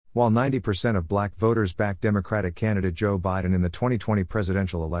While 90% of black voters backed Democratic candidate Joe Biden in the 2020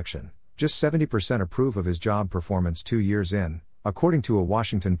 presidential election, just 70% approve of his job performance 2 years in, according to a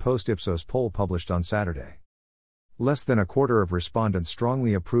Washington Post Ipsos poll published on Saturday. Less than a quarter of respondents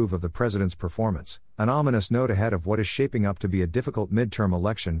strongly approve of the president's performance, an ominous note ahead of what is shaping up to be a difficult midterm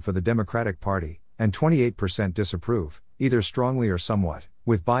election for the Democratic Party, and 28% disapprove, either strongly or somewhat,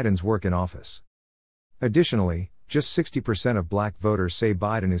 with Biden's work in office. Additionally, just 60% of black voters say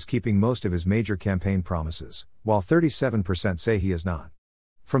Biden is keeping most of his major campaign promises, while 37% say he is not.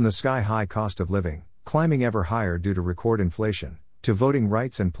 From the sky-high cost of living, climbing ever higher due to record inflation, to voting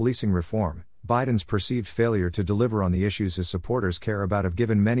rights and policing reform, Biden's perceived failure to deliver on the issues his supporters care about have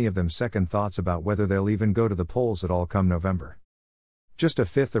given many of them second thoughts about whether they'll even go to the polls at all come November. Just a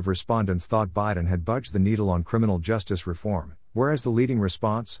fifth of respondents thought Biden had budged the needle on criminal justice reform, whereas the leading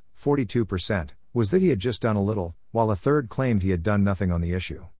response, 42%, was that he had just done a little, while a third claimed he had done nothing on the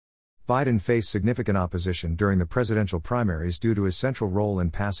issue. Biden faced significant opposition during the presidential primaries due to his central role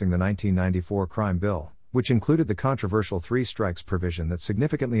in passing the 1994 crime bill, which included the controversial three strikes provision that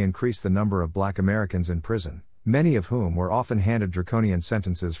significantly increased the number of black Americans in prison, many of whom were often handed draconian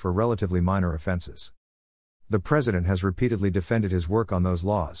sentences for relatively minor offenses. The president has repeatedly defended his work on those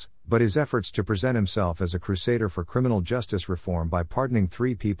laws, but his efforts to present himself as a crusader for criminal justice reform by pardoning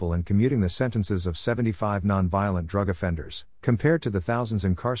 3 people and commuting the sentences of 75 nonviolent drug offenders, compared to the thousands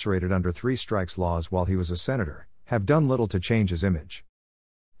incarcerated under three strikes laws while he was a senator, have done little to change his image.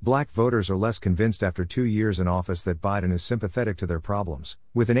 Black voters are less convinced after 2 years in office that Biden is sympathetic to their problems,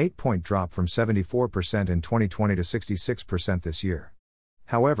 with an 8-point drop from 74% in 2020 to 66% this year.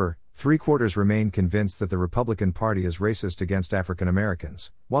 However, 3/4 remain convinced that the Republican Party is racist against African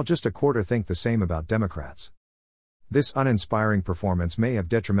Americans, while just a quarter think the same about Democrats. This uninspiring performance may have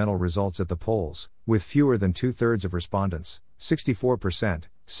detrimental results at the polls, with fewer than 2/3 of respondents, 64%,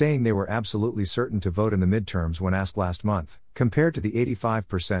 saying they were absolutely certain to vote in the midterms when asked last month, compared to the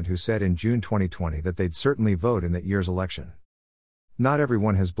 85% who said in June 2020 that they'd certainly vote in that year's election. Not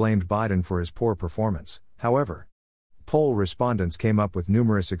everyone has blamed Biden for his poor performance, however. Poll respondents came up with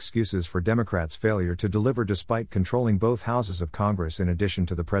numerous excuses for Democrats' failure to deliver despite controlling both houses of Congress in addition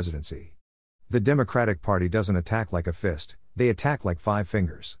to the presidency. The Democratic Party doesn't attack like a fist, they attack like 5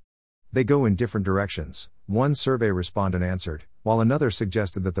 fingers. They go in different directions, one survey respondent answered, while another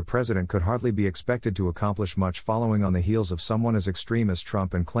suggested that the president could hardly be expected to accomplish much following on the heels of someone as extreme as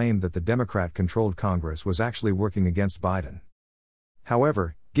Trump and claimed that the Democrat-controlled Congress was actually working against Biden.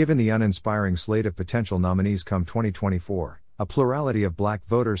 However, given the uninspiring slate of potential nominees come 2024, a plurality of black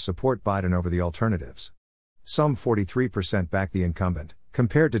voters support Biden over the alternatives. Some 43% back the incumbent,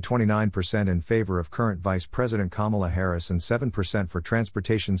 compared to 29% in favor of current Vice President Kamala Harris and 7% for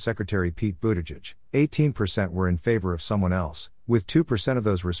Transportation Secretary Pete Buttigieg. 18% were in favor of someone else, with 2% of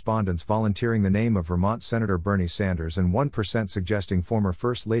those respondents volunteering the name of Vermont Senator Bernie Sanders and 1% suggesting former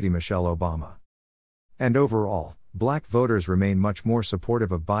First Lady Michelle Obama. And overall, black voters remain much more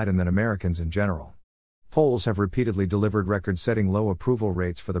supportive of Biden than Americans in general. Polls have repeatedly delivered record-setting low approval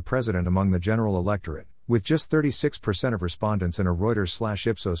rates for the president among the general electorate, with just 36% of respondents in a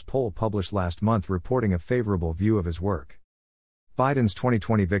Reuters/Ipsos poll published last month reporting a favorable view of his work. Biden's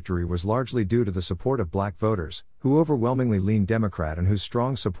 2020 victory was largely due to the support of black voters, who overwhelmingly lean Democrat and whose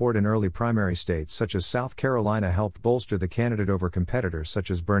strong support in early primary states such as South Carolina helped bolster the candidate over competitors such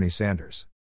as Bernie Sanders.